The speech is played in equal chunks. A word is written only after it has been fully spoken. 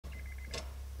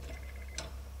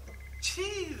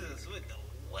Jesus, with the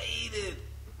weighted.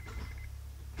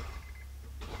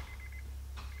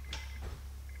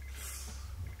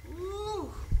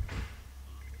 Ooh.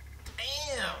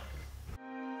 Damn.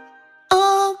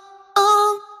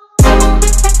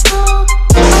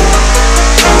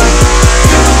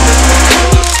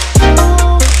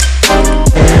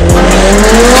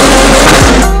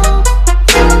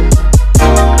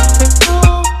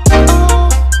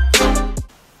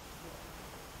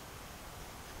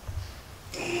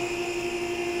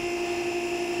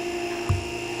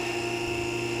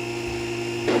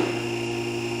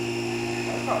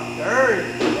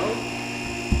 Dirty, bro.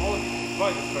 Oh,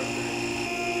 fuck this car dirty.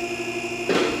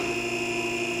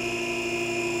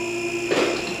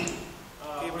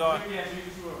 Keep going. Yeah, you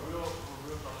can do a real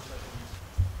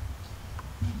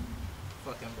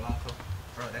Fucking Blanco.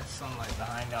 Bro, that sunlight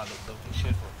behind y'all looks dope as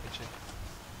shit for a picture.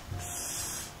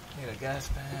 Need a gas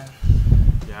pan.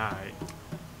 Yeah, alright.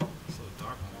 So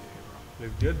dark under here, bro.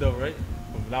 Looks good though, right?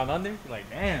 From down under, you're like,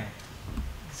 damn.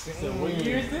 So what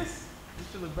year is this?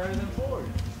 This should look better than Ford.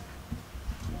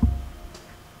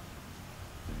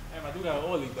 Damn, I do got an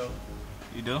oil leak though.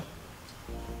 You do?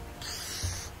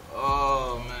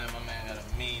 Oh man, my man got a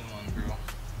mean one, bro.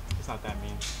 It's not that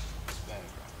mean. It's bad,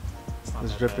 bro.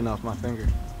 It's dripping off my finger.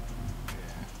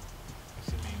 Yeah. It's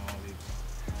a mean oil leak.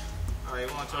 Alright,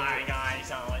 you want to Alright guys,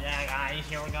 so yeah guys,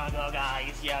 here we go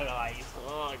guys, yeah guys,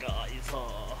 oh guys,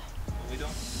 oh. What we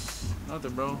doing?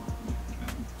 Nothing, bro.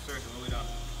 Seriously, what we doing?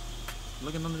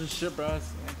 Looking under this shit, bro. God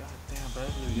damn, bro.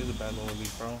 This really is a bad little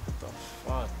leak, bro. What the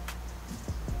fuck?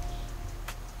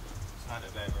 It's not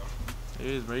that bad, bro. It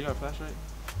is, bro. You got a flashlight?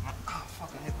 Oh,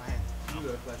 fuck, I hit my head. You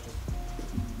got a flashlight.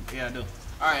 Yeah, I do.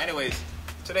 Alright, anyways,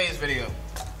 today's video.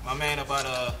 My man about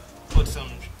to put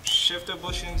some shifter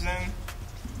bushings in.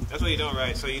 That's what you're doing,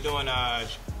 right? So you're doing a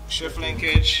shift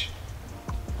linkage.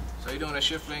 So you're doing a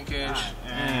shift linkage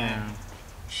and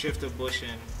shifter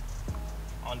bushing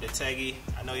on the Teggy.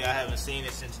 I know y'all haven't seen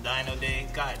it since Dyno Day.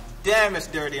 God damn, it's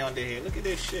dirty under here. Look at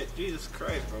this shit. Jesus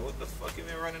Christ, bro. What the fuck you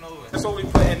been running over? That's what we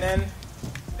putting in.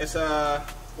 It's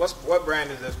what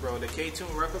brand is this, bro? The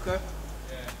K2 replica?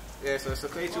 Yeah, so it's a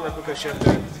K2 replica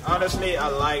shifter. Honestly, I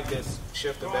like this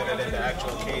shifter better than the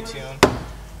actual K-Tune.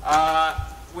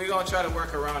 We're gonna try to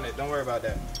work around it. Don't worry about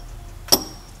that.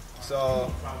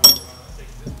 So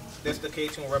this is the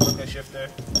K-Tune replica shifter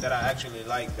that I actually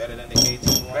like better than the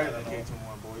K-Tune one. Better than the K2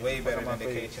 one, boy. Way better than the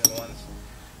K-Tune ones.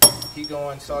 He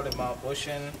going solid mount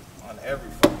bushing on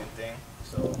every fucking thing.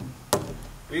 So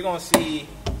we're gonna see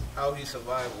how he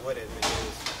survived with it,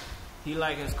 because he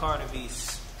like his car to be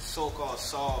so-called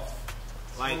soft,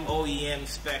 like OEM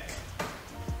spec.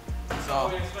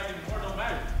 So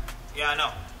yeah, I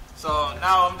know. So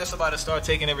now I'm just about to start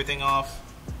taking everything off,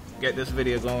 get this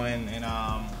video going, and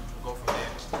go from there.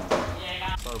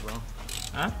 Start, bro.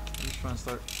 Huh? I'm just trying to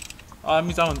start. Oh, that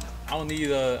means I don't need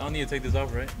to take this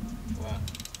off, right? What?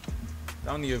 I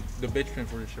don't need the bitch pin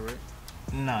for this shit, right?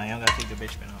 Nah, you don't gotta take the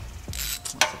bitch pin off.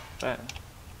 That's fat.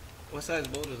 What size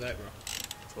bolt is that, bro?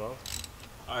 12.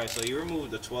 Alright, so you remove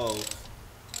the 12.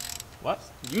 What?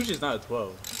 Usually it's not a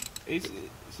 12. It's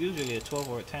usually a 12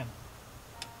 or a 10.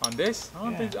 On this? I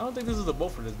don't think this is a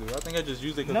bolt for this, dude. I think I just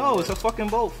used it because No, it's a fucking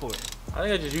bolt for it. I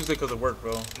think I just used it because of work,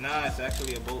 bro. Nah, it's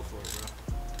actually a bolt for it,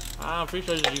 bro. I'm pretty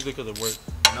sure I just used it because of work.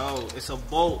 No, it's a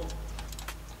bolt.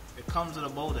 It comes with a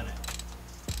bolt in it.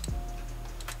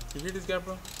 You hear this guy,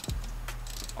 bro?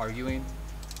 Arguing.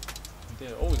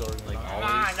 They're always arguing. Like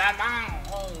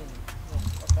always.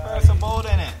 There's a bolt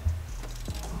in it.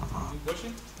 You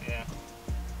pushing? Yeah.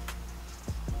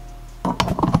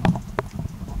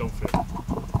 Don't fit. That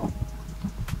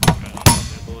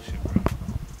bullshit, bro.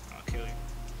 I'll kill you.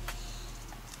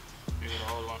 Give it a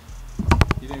whole one.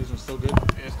 You think this one's still good?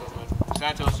 Yeah, it's still good.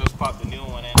 Santos just popped the new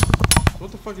one in.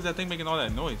 What the fuck is that thing making all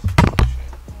that noise? Shit.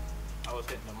 I was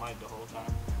hitting the mic the whole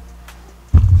time.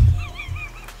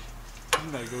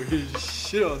 I'm not gonna hear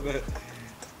shit on that.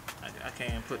 I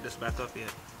can't even put this back up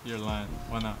yet. You're lying.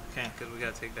 Why not? I can't, because we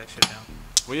gotta take that shit down.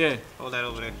 Well, yeah. Hold that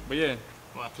over there. But yeah.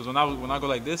 What? Because when I go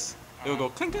like this, it will go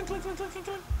clink, clink, clink, clink, clink, clink,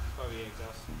 clink. Probably the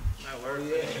exhaust. That works.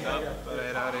 Yeah. Throw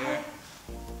that out of here.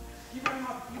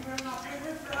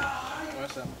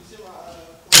 What's up?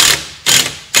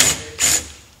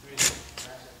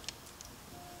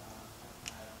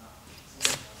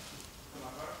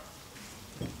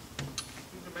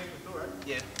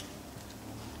 Yeah.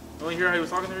 You want to hear how he was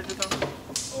talking to her just now?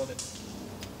 Hold it.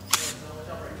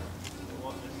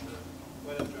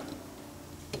 What else, John?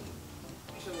 You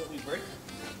said what we break?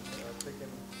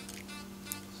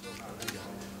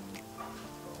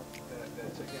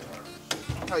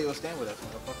 I thought you were staying with us,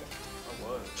 motherfucker. I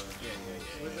was, but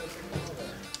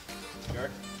Yeah. Sure.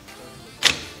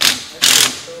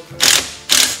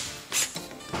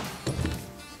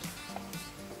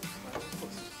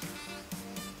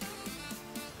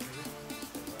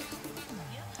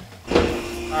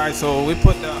 Alright, so we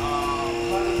put the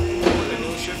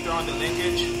new shifter on the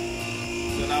linkage.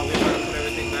 So now we're going to put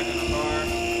everything back in the car.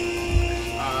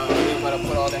 We're going to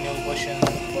put all the new bushings,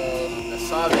 the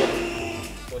solid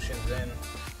bushings in.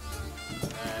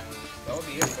 And that will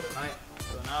be it for the night.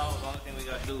 So now the only thing we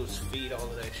got to do is feed all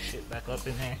of that shit back up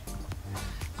in here.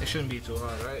 It shouldn't be too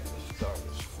hard, right? Let's start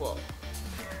this fuck.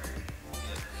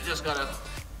 You just got to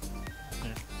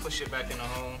push it back in the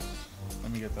hole.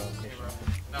 Let me get that. Okay, bro.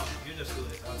 No, you just do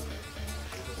this. I'll do it.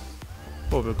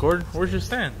 Oh, record? Where's your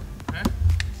stand? Huh?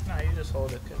 Nah, you just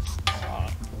hold it.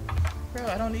 Bro,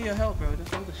 I don't need your help, bro.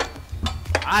 Just hold the shit.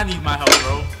 I need my help,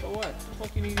 bro. So what? The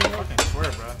fuck you need your help? I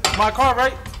swear, bro. It's my car,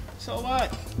 right? So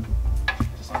what?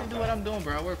 Just let me do what I'm doing,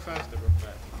 bro. I work faster, bro.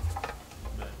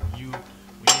 But you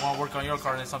want to work on your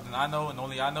car, and it's something I know and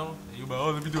only I know. And you be like,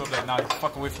 oh, let me do it. I'm like, nah, you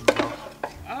fuck away from me, bro.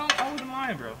 I wouldn't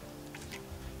mind, bro.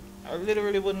 I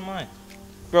literally wouldn't mind.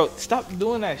 Bro, stop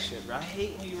doing that shit, bro. I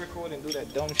hate when you record and do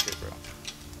that dumb shit, bro.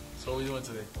 So what are we doing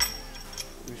today?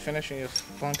 We finishing your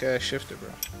funk ass shifter, bro.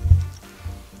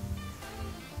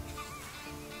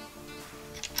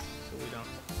 So we done.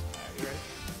 Alright, you ready?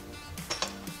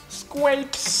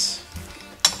 Scrapes.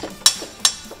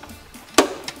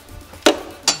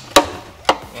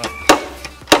 Well,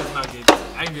 let's not get.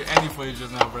 I didn't get any footage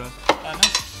just now, bro. I know.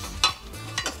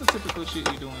 That's the typical shit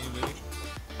you do when you video.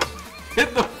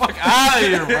 Get the fuck out of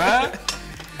here, bro.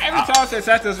 Every time I say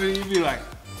Santos video, you be like,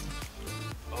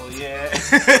 oh yeah.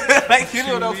 Like you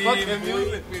know the fucking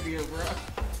music video, bro.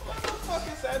 What the fuck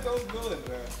is Santos doing,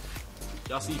 bro?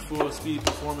 Y'all see Full Speed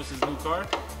Performance's new car?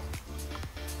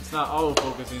 It's not auto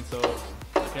focusing, so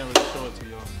I can't really show it to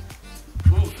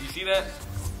y'all. Ooh, you see that?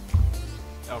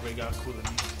 I already got cooler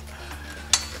than me.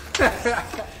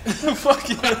 Fuck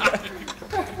you.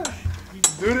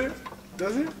 Do it?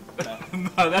 Does it?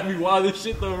 Nah, that'd be wild as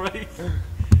shit though, right?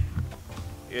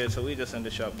 Yeah, so we just in the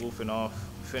shop goofing off,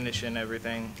 finishing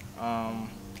everything.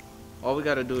 All we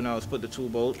gotta do now is put the 2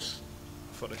 bolts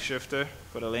for the shifter,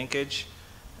 for the linkage,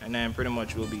 and then pretty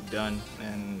much we'll be done.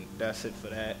 And that's it for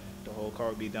that. The whole car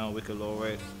will be done. We could lower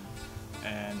it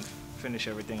and finish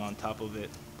everything on top of it.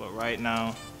 But right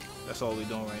now, that's all we're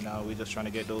doing right now. We're just trying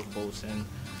to get those bolts in.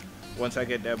 Once I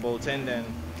get that bolt in, then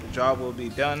the job will be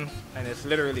done, and it's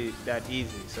literally that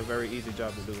easy. It's a very easy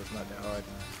job to do. It's not that hard.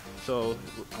 So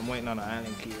I'm waiting on an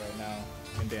island key right now,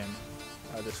 and then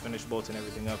I'll just finish bolting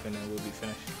everything up, and then we'll be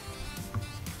finished.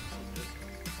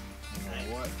 You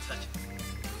know what? Touch it.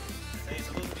 Say it's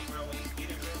a little bit, bro. When you get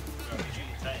it, bro, make sure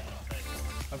you tighten.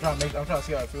 I'm trying to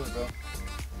see how it feels, bro.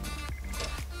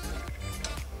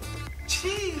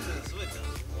 Jesus, what the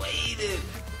weighted.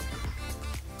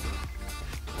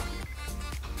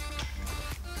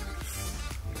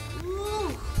 Woo.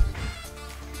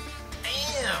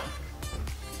 Damn.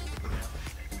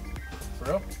 For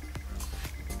real?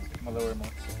 I'm gonna lower it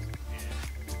more.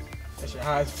 That shit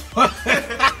high as fuck.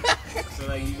 So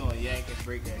like you gonna yank and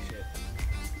break that shit.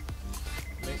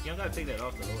 You don't gotta take that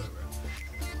off to lower it, bro.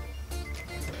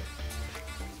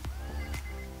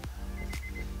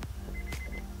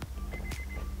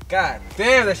 God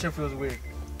damn, that shit feels weird.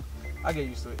 I'll get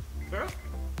used to it. Bro?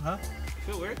 Huh? You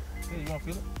feel weird? Yeah, you wanna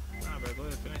feel it? Nah, bro. Go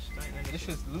ahead and finish tightening This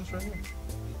shit's loose right here.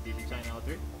 Did you tighten all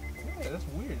 3? Yeah, that's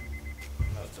weird.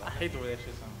 I hate the way that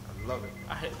shit sounds. I love it.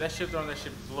 I hate that shifter on that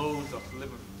shit blows the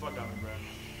living fuck out of me, bro.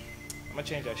 I'm gonna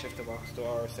change that shifter box to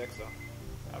RS6 though.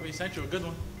 I already sent you a good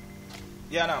one.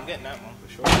 Yeah, no, I'm getting that one for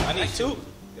sure. I need 2.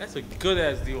 That's a good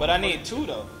ass deal. But I need 2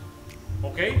 though.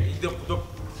 Okay,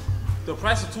 the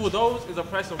price of 2 of those is the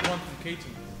price of 1 from K2.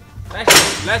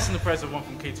 Actually, less than the price of 1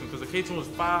 from K2 because the K2 was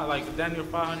damn near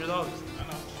 $500. I know.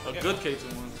 A good K2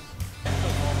 one.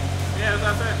 Yeah, that's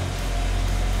what I said.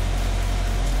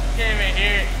 Can't even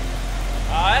hear it.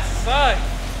 Oh, that sucks.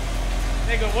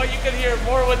 Nigga, what you could hear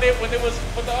more when it was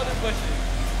with the other bushes.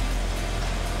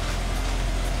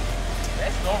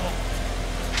 That's normal.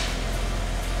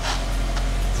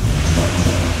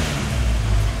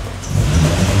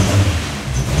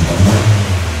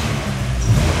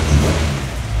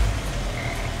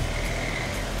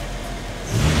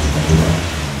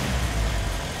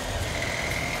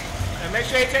 And make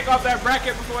sure you take off that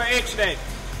bracket before H day.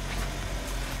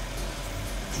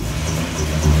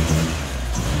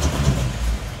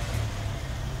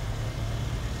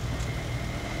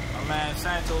 Man,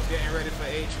 Santos getting ready for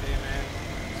H Day, man.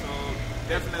 So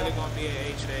definitely gonna be an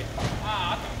H Day.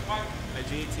 A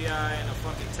GTI and a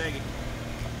fucking Teggy.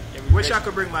 Wish I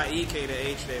could bring my EK to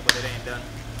H Day, but it ain't done.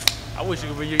 I wish you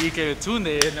could bring your EK to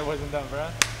Tunde and it wasn't done, bro.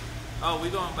 Oh, we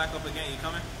going back up again. You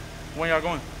coming? When y'all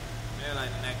going? Yeah, like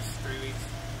the next 3 weeks.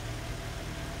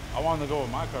 I wanted to go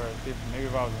with my car. Maybe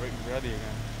if I was ready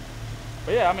again.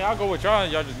 But yeah, I mean, I'll go with y'all.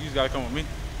 Y'all just gotta come with me.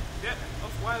 Yeah.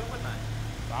 Why wouldn't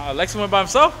I? Lexi went by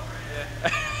himself.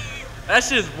 Yeah. That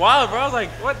shit's wild, bro. I was like,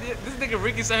 what? This nigga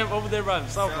Ricky sent him over there by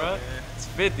himself, bro. Yeah. It's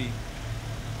 50.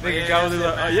 But Nigga yeah, got with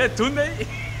that's like, it, oh yeah, Tunde.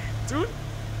 Tunde.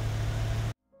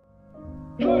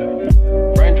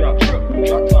 Raindrop,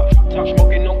 drop top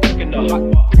smoking, no cooking the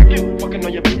hot pot. Fucking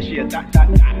on your bitch, yeah,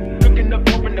 that. Looking up,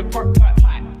 open the park,